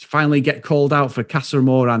Jake finally get called out for Casa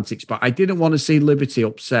Amor antics, but I didn't want to see Liberty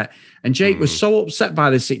upset. And Jake was so upset by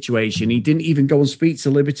the situation, he didn't even go and speak to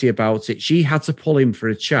Liberty about it. She had to pull him for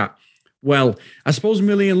a chat. Well, I suppose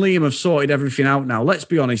Millie and Liam have sorted everything out now. Let's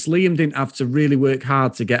be honest, Liam didn't have to really work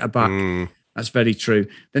hard to get her back. That's very true.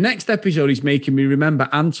 The next episode is making me remember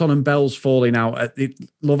Anton and Belle's falling out at the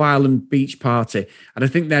Love Island beach party. And I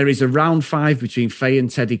think there is a round 5 between Faye and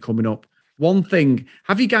Teddy coming up. One thing,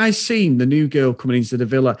 have you guys seen the new girl coming into the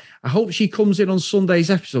villa? I hope she comes in on Sunday's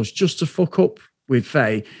episodes just to fuck it up with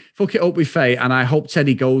Faye, and I hope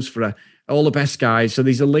Teddy goes for her. All the best, guys. So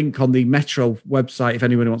there's a link on the Metro website if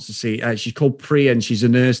anyone wants to see. She's called Priya and she's a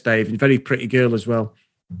nurse, Dave, and a very pretty girl as well.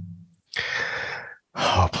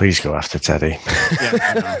 Oh, please go after Teddy.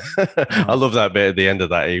 Yeah, I love that bit at the end of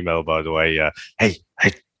that email, by the way. Hey,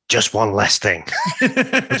 just one less thing.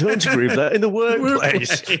 I don't agree with that in the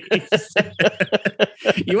workplace.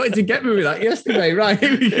 You wanted to get me with that yesterday, right?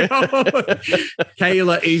 Here we go.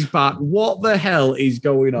 Kayla is back. What the hell is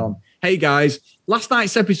going on? Hey, guys, last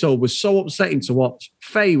night's episode was so upsetting to watch.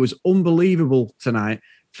 Faye was unbelievable tonight.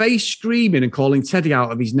 Faye screaming and calling Teddy out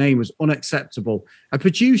of his name was unacceptable. A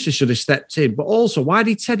producer should have stepped in. But also, why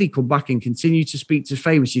did Teddy come back and continue to speak to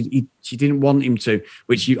Faye when she didn't want him to?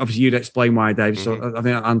 Which obviously you'd explain why, Dave. So I think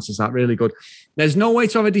that answers that really good. There's no way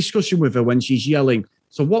to have a discussion with her when she's yelling.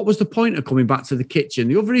 So what was the point of coming back to the kitchen?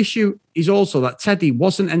 The other issue is also that Teddy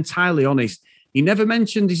wasn't entirely honest. He never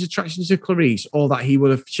mentioned his attraction to Clarice or that he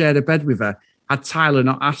would have shared a bed with her had Tyler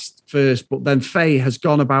not asked first, but then Faye has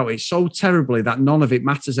gone about it so terribly that none of it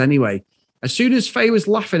matters anyway. As soon as Faye was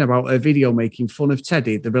laughing about her video making fun of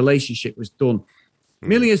Teddy, the relationship was done.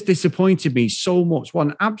 Millie has disappointed me so much. What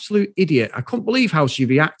an absolute idiot. I couldn't believe how she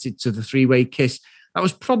reacted to the three-way kiss. That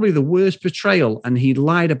was probably the worst betrayal, and he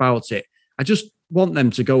lied about it. I just want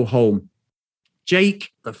them to go home.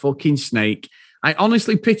 Jake, the fucking snake. I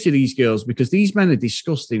honestly pity these girls because these men are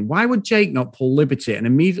disgusting. Why would Jake not pull liberty and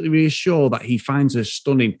immediately reassure that he finds her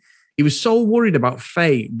stunning? He was so worried about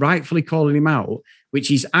Faye rightfully calling him out, which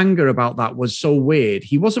his anger about that was so weird.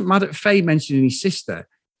 He wasn't mad at Faye mentioning his sister.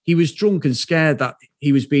 He was drunk and scared that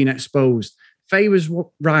he was being exposed. Faye was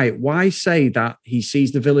right. Why say that he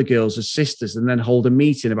sees the Villa girls as sisters and then hold a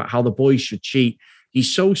meeting about how the boys should cheat?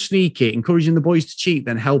 He's so sneaky, encouraging the boys to cheat,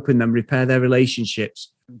 then helping them repair their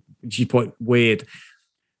relationships. She put weird.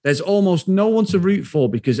 There's almost no one to root for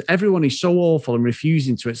because everyone is so awful and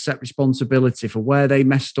refusing to accept responsibility for where they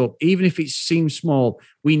messed up, even if it seems small.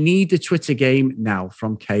 We need the Twitter game now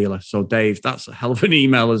from Kayla. So, Dave, that's a hell of an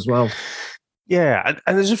email as well. Yeah,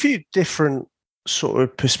 and there's a few different sort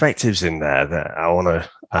of perspectives in there that I want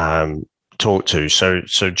to talk to.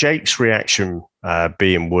 So Jake's reaction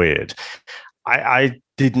being weird, I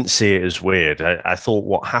didn't see it as weird. I thought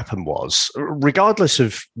what happened was, regardless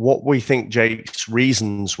of what we think Jake's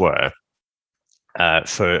reasons were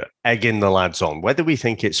for egging the lads on, whether we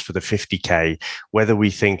think it's for the 50K, whether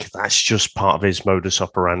we think that's just part of his modus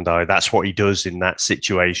operandi, that's what he does in that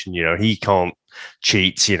situation. You know, he can't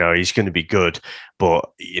cheat, you know, he's going to be good, but,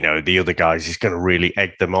 you know, the other guys, he's going to really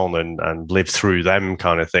egg them on and live through them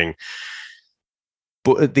kind of thing.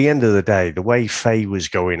 But at the end of the day, the way Faye was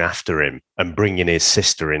going after him and bringing his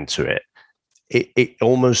sister into it, it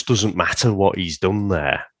almost doesn't matter what he's done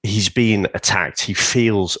there. He's being attacked. He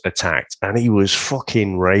feels attacked, and he was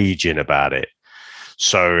fucking raging about it.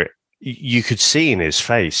 So you could see in his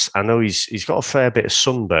face, I know he's got a fair bit of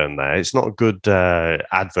sunburn there. It's not a good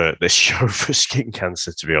advert, this show, for skin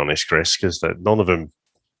cancer, to be honest, Chris, because none of them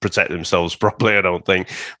protect themselves properly, I don't think.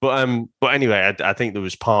 But anyway, I think there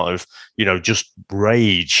was part of, you know, just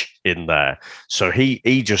rage in there. So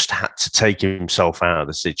he just had to take himself out of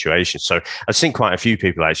the situation. So I've seen quite a few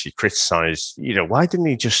people actually criticize, you know, why didn't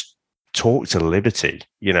he just talk to Liberty?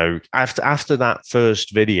 You know, after that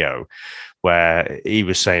first video where he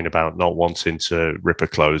was saying about not wanting to rip her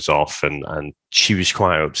clothes off and she was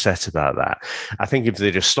quite upset about that. I think if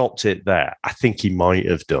they'd have stopped it there, I think he might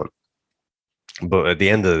have done. But at the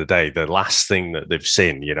end of the day, the last thing that they've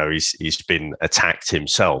seen, you know, he's been attacked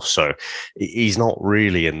himself. So he's not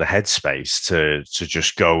really in the headspace to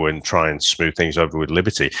just go and try and smooth things over with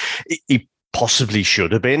Liberty. He possibly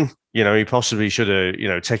should have been, you know, he possibly should have, you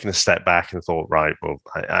know, taken a step back and thought, right, well,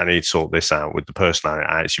 I need to sort this out with the person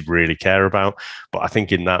I actually really care about. But I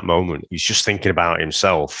think in that moment, he's just thinking about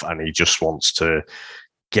himself and he just wants to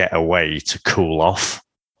get away to cool off.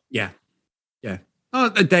 Yeah. Yeah. Oh,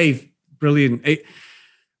 Dave. Brilliant.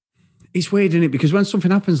 It's weird, isn't it? Because when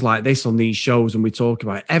something happens like this on these shows and we talk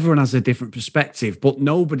about it, everyone has a different perspective, but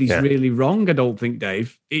nobody's really wrong, I don't think,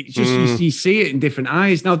 Dave. It's just you see it in different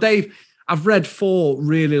eyes. Now, Dave, I've read 4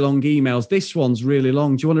 really long emails. This one's really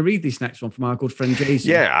long. Do you want to read this next one from our good friend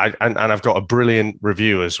Jason? Yeah, and I've got a brilliant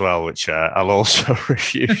review as well, which I'll also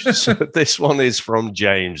review. So this one is from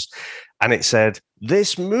James, and it said,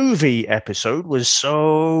 "This movie episode was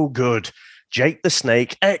so good. Jake the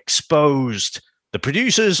Snake exposed. The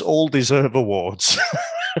producers all deserve awards."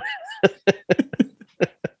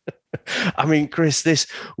 I mean, Chris,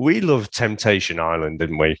 we loved Temptation Island,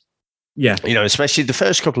 didn't we? Yeah. Especially the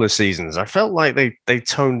first couple of seasons. I felt like they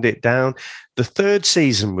toned it down. The third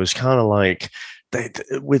season was kind of like,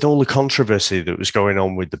 with all the controversy that was going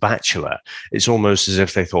on with The Bachelor, it's almost as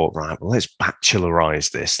if they thought, right, well, let's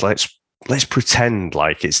bachelorize this. Let's pretend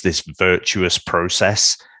like it's this virtuous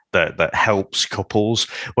process that helps couples.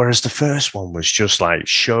 Whereas the first one was just like,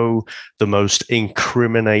 show the most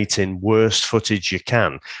incriminating, worst footage you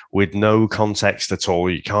can with no context at all.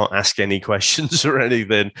 You can't ask any questions or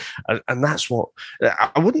anything. And that's what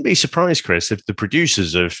I wouldn't be surprised, Chris, if the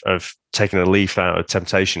producers have taken a leaf out of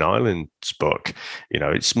Temptation Island's book.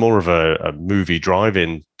 It's more of a movie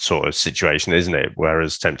drive-in sort of situation, isn't it?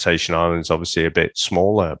 Whereas Temptation Island's obviously a bit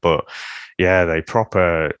smaller, but yeah, they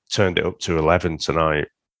proper turned it up to 11 tonight.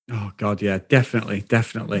 Oh God, yeah, definitely.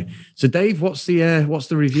 So, Dave, what's the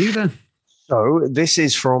review then? So this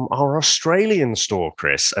is from our Australian store,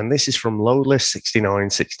 Chris, and this is from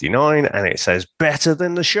Lowless6969, and it says, better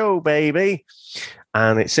than the show, baby.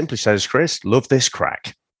 And it simply says, Chris, love this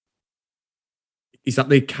crack. Is that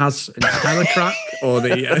the Kaz and Tyler crack or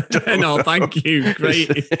the? No, thank you. Great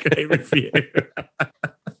review.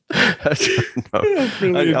 I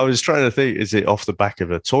don't know. I was trying to think, is it off the back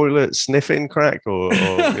of a toilet sniffing crack or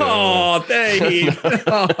Oh, Dave.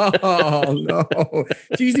 Oh, no.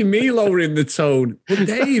 It's usually me lowering the tone. But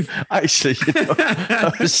Dave. Actually,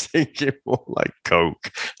 I was thinking more like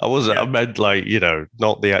Coke. I wasn't, I meant like,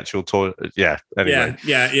 not the actual toilet. Yeah. Anyway.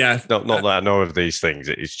 Yeah. Not that I know of these things.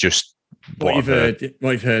 It's just what you've heard.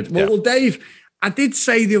 Well, Dave, I did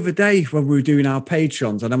say the other day when we were doing our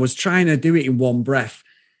Patrons, and I was trying to do it in one breath.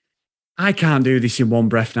 I can't do this in one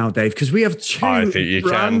breath now, Dave, because we have two I think you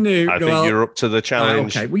brand can. new. I think you're up to the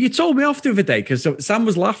challenge. Okay. Well, you told me off the other day because Sam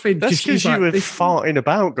was laughing. That's because you were farting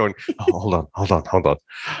about going, oh, hold on. Oh,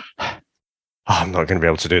 I'm not going to be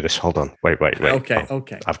able to do this. Hold on. Wait. Okay.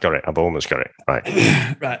 I've got it. I've almost got it. Right.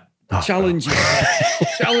 Right. Challenge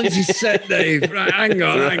is set, Dave. Right. Hang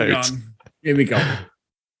on. Here we go.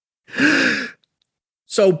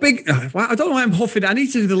 So big. I don't know why I'm huffing. I need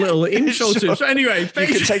to do the little intro to it. So anyway,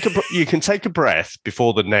 you can take a breath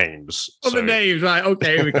before the names. The names, right?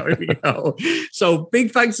 Okay, here we go. So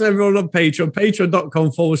big thanks to everyone on Patreon.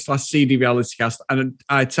 Patreon.com/CD RealityCast. And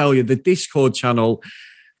I tell you, the Discord channel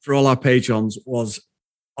for all our patrons was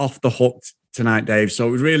off the hook tonight, Dave. So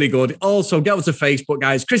it was really good. Also, get over to Facebook,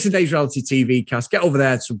 guys. Chris and Dave's Reality TV Cast. Get over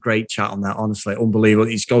there. Some great chat on that. Honestly,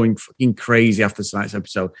 unbelievable. It's going fucking crazy after tonight's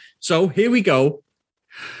episode. So here we go.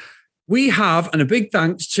 We have, and a big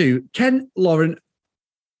thanks to Ken, Lauren,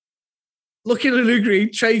 Looking at Lou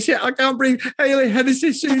Green, Tracy, I can't breathe, Hayley,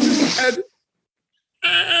 Hennessy, Susan,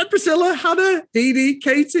 Priscilla, Hannah, Dee Dee,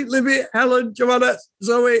 Katie, Libby, Helen, Joanna,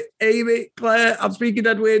 Zoe, Amy, Claire, I'm speaking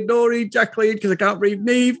Edwin, Nori, Jacqueline, because I can't breathe,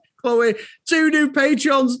 Neve, Chloe, two new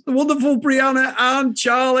Patreons, the wonderful Brianna and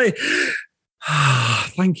Charlie.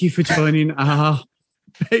 Thank you for joining our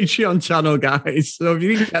Patreon channel, guys. So if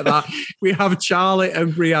you didn't get that, we have Charlie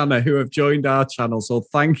and Brianna who have joined our channel. So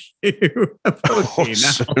thank you.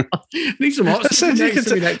 Awesome. Need some oxygen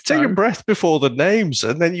next take a breath before the names,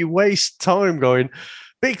 and then you waste time going,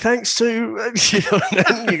 big thanks to, and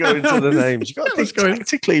then you go into the names. You got to think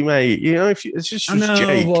tactically, mate. If it's just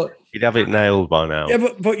Jake, you'd have it nailed by now. Yeah,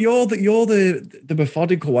 but you're the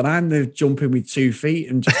methodical one. I'm the jumping with 2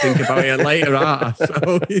 feet and just think about it later.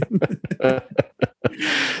 So.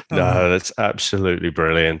 No, that's absolutely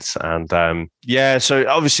brilliant. And so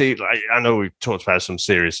obviously, I know we've talked about some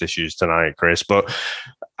serious issues tonight, Chris, but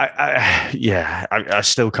I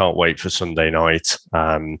still can't wait for Sunday night.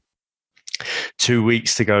 2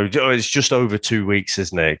 weeks to go. It's just over 2 weeks,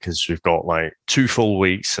 isn't it? Because we've got like 2 full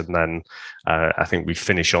weeks, and then I think we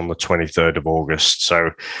finish on the 23rd of August.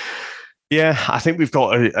 So yeah, I think we've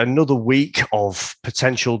got another week of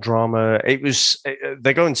potential drama.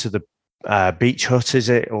 They're going to the beach hut, is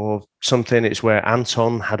it, or something? It's where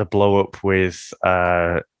Anton had a blow up with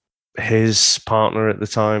his partner at the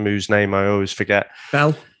time, whose name I always forget.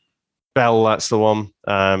 Belle, that's the one.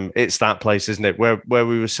 It's that place, isn't it? Where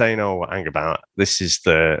we were saying, hang about, this is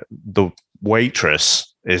the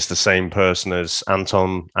waitress is the same person as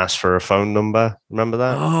Anton asked for a phone number. Remember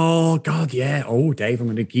that? Oh God, yeah. Oh, Dave, I'm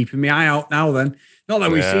going to keep my eye out now. Then, not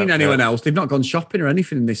that we've seen anyone else. They've not gone shopping or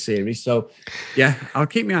anything in this series. So, yeah, I'll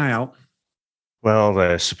keep my eye out. Well,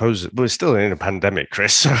 we're still in a pandemic,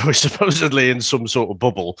 Chris, so we're supposedly in some sort of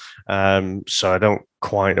bubble. So I don't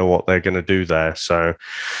quite know what they're going to do there. So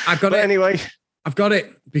I've got it. Anyway, I've got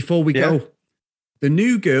it. Before we go, the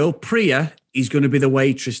new girl, Priya, is going to be the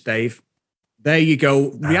waitress, Dave. There you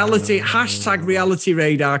go. Reality, #reality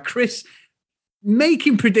radar. Chris,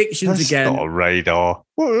 making predictions That's again. not a radar.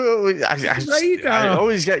 I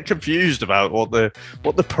always get confused about what the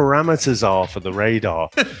parameters are for the radar.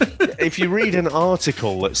 If you read an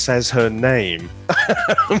article that says her name,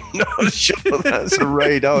 I'm not sure that's a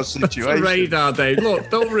radar situation. It's a radar, Dave. Look,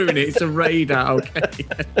 don't ruin it. It's a radar, okay?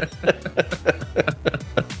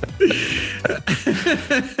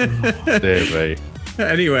 Oh, dear me.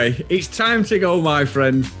 Anyway, it's time to go, my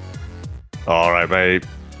friend. All right, mate.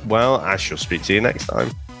 Well, I shall speak to you next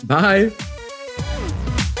time. Bye.